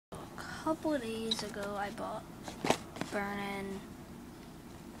couple of days ago, I bought Burnin'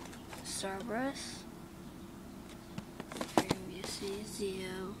 Cerberus. You see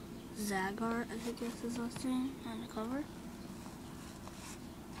Zio Zagar, I think that's his last name, on the cover.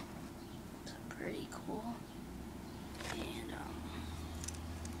 It's pretty cool. And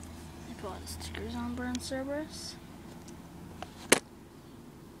I put all the stickers on Burnin' Cerberus.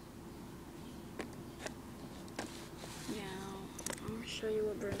 I'm going to show you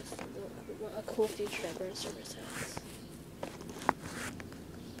what a cool feature that Burnin' Cerberus has.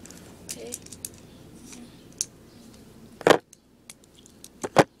 Okay.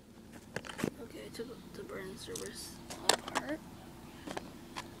 Okay, I took the Burnin' Cerberus apart.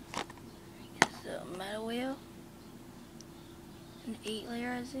 It's the metal wheel. An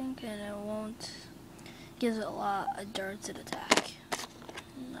 8-layer, I think, and it won't. Gives it a lot of darts at attack.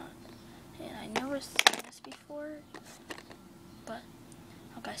 And I never seen this before, but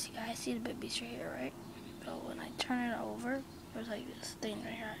okay, I see the big beast right here, right? But when I turn it over, there's like this thing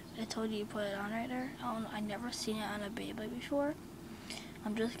right here. I told you put it on right there. I never seen it on a Beyblade before.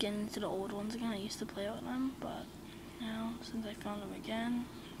 I'm just getting into the old ones again. I used to play with them, but now since I found them again,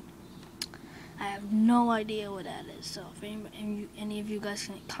 I have no idea what that is. So if any of you guys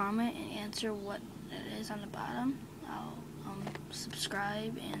can comment and answer what it is on the bottom, I'll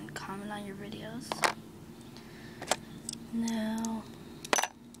subscribe and comment on your videos. Now,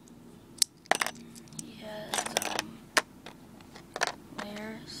 he has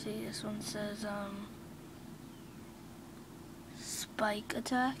where? See, this one says spike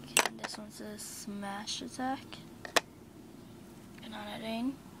attack, and this one says smash attack. And on that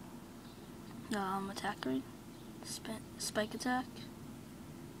thing, attack read, spike attack,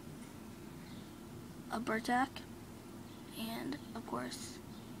 upper attack, and of course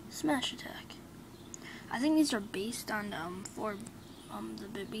smash attack. I think these are based on the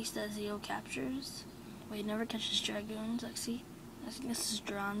big beast that Zio captures. Wait, he never catches dragoons. Like, see, I think this is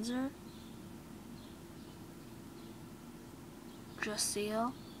Dronzer, just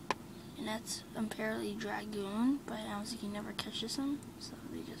Zio, and that's apparently dragoon, but I don't think he never catches him, so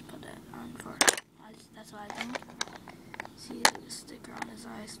they just put that on for. That's what I think. See, there's a sticker on his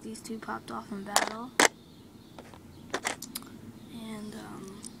eyes. These two popped off in battle. And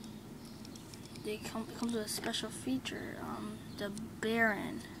it comes with a special feature, the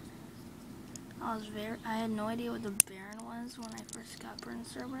Baron. I had no idea what the Baron was when I first got Burnin'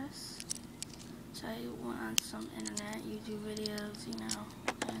 Cerberus. So I went on some internet, YouTube videos, you know,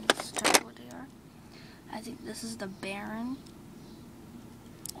 and checked what they are. I think this is the Baron,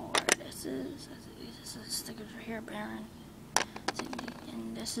 or this is a sticker right here, Baron.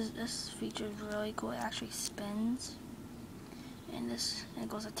 And this feature is really cool. It actually spins. And it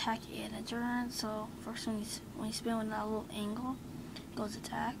goes attack and endurance. So first when you spin with that little angle, it goes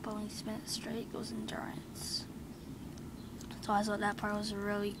attack, but when you spin it straight, it goes endurance. So I thought that part was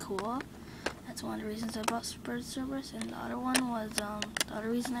really cool. That's one of the reasons I bought Burnin' Cerberus. And the other one was the other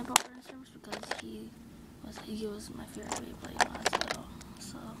reason I bought Burnin' Cerberus because he was my favorite Beyblade monster.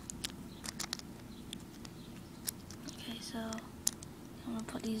 So okay, so I'm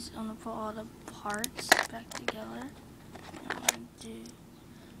gonna put all the parts back together.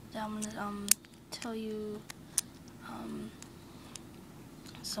 I'm gonna tell you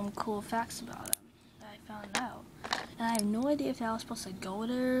some cool facts about them that I found out, and I have no idea if that was supposed to go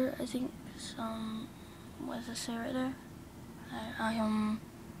there. I think what does it say right there?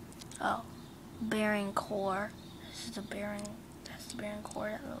 Oh, bearing core. This is the bearing. That's the bearing core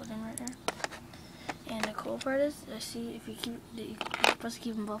that goes in right there. And the cool part is, see, if you're supposed to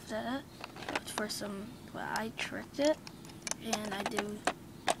keep them both at it. For well, I tricked it. And I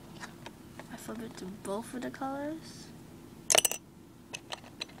flip it to both of the colors,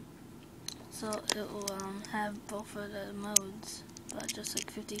 so it will have both of the modes, but just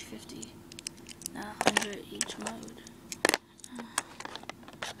like 50-50, not 100 each mode.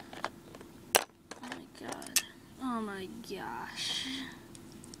 Oh my god! Oh my gosh!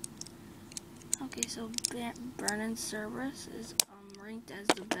 Okay, so Burnin' Cerberus is ranked as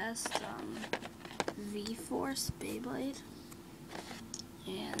the best V-Force Beyblade.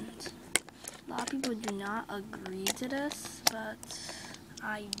 And a lot of people do not agree to this, but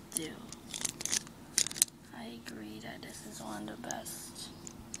I do. I agree that this is one of the best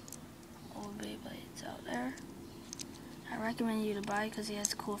old Beyblades out there. I recommend you to buy it because he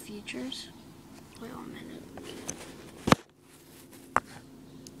has cool features. Wait 1 minute.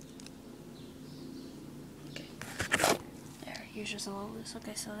 Okay. There, here's just a little loose.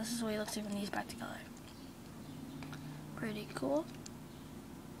 Okay, so this is what he looks like when he's back together. Pretty cool.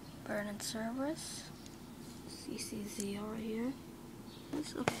 Burnin' Cerberus. CCZO right here.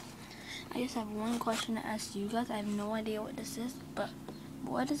 Okay. I just have one question to ask you guys. I have no idea what this is, but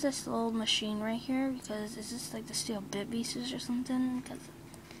what is this little machine right here? Because is this like the steel bit pieces or something? Because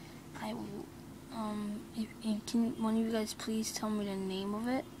can one of you guys please tell me the name of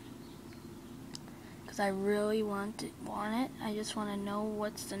it? Because I really want it. I just want to know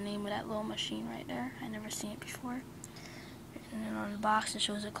what's the name of that little machine right there. I never seen it before. And then on the box it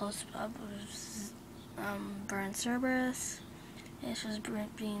shows a close up of Burn Cerberus. It shows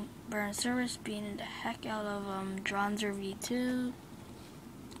Burn Cerberus beating the heck out of Dronzer V2.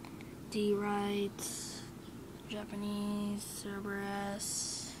 D-Rights, Japanese,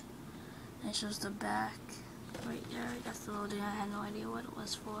 Cerberus. And it shows the back right there. That's the little thing. I had no idea what it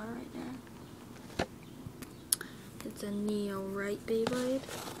was for right there. It's a Neo Right Beyblade.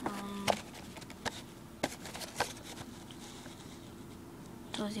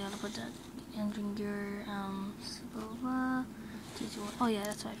 Shows you how to put the engine gear, blah, blah. Oh yeah,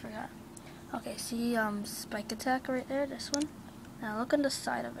 that's what I forgot. Okay, see Spike Attack right there, this one? Now look on the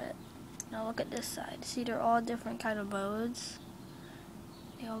side of it. Now look at this side. See, they're all different kind of modes.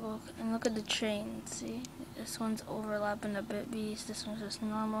 They all go, and look at the chain, see? This one's overlapping the bit beast, this one's just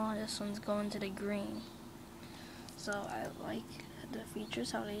normal, this one's going to the green. So I like the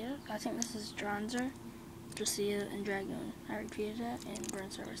features, how they look. I think this is Dronzer, Dracea, and Dragoon. I repeated that, and Burn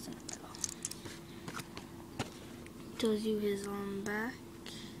Cerberus in it. Shows you his back,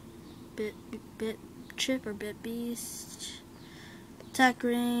 bit chip or bit beast, attack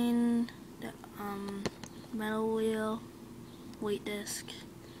ring, the metal wheel, weight disc,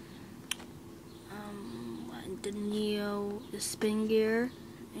 the Neo, the spin gear,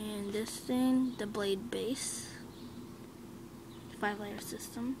 and this thing, the blade base, 5-layer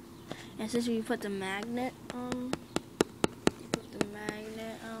system. And since you put the magnet,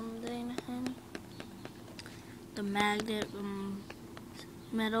 the magnet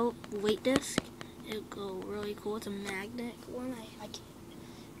metal weight disc, it'll go really cool. It's a magnet one.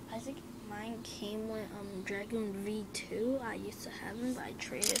 I think mine came with Dragoon V2. I used to have him, but I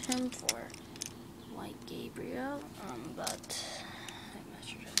traded him for White Gabriel. But I'm not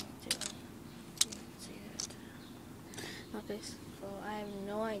sure okay, so I have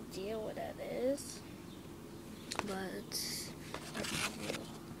no idea what that is, but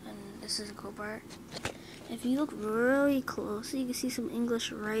and this is a cool part. If you look really closely, you can see some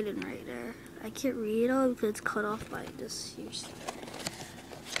English writing right there. I can't read it all because it's cut off by this huge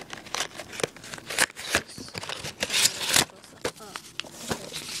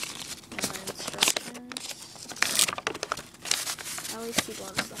I always keep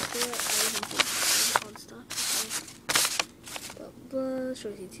all the stuff here. I always keep all the stuff. Blah,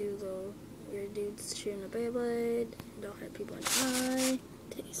 shows you two little weird dudes shooting a Beyblade. Don't hurt people in the eye.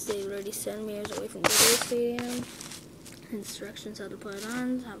 Stay 30 centimeters away from the Beyblade Stadium. Instructions how to put it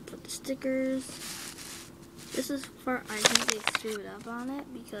on, how to put the stickers. This is part I think they screwed up on it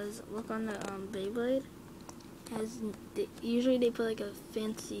because look on the Beyblade. Usually they put like a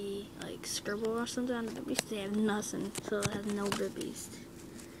fancy like scribble or something on the bit beast. They have nothing, so it has no bit beast.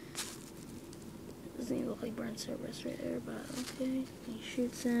 Doesn't even look like Burn Cerberus right there, but okay. He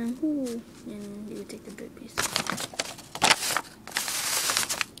shoots him, ooh, and you would take the bit beast.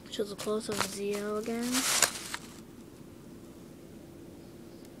 Shows a close of Zeo again.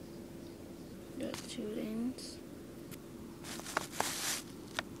 Got two things.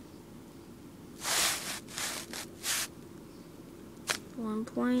 One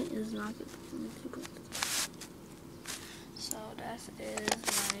point is not good. 2 points. So that is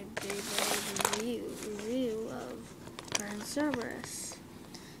my Beyblade review of Burn Cerberus.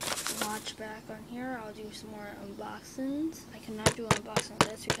 Watch back on here. I'll do some more unboxings. I cannot do unboxing of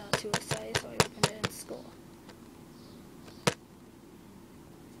this because I'm too excited, so I opened it in school.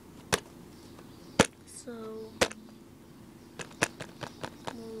 So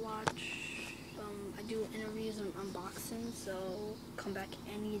we'll watch. I do interviews and unboxings, so come back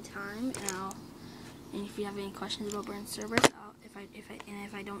anytime. And if you have any questions about Burn Cerberus,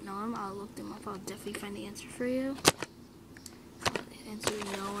 if I don't know them, I'll look them up. I'll definitely find the answer for you. Answer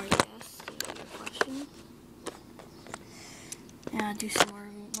no or yes to your question. And I'll do some more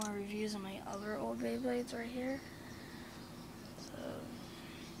reviews on my other old Beyblades right here. So,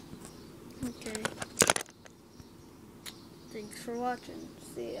 okay. Thanks for watching.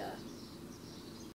 See ya.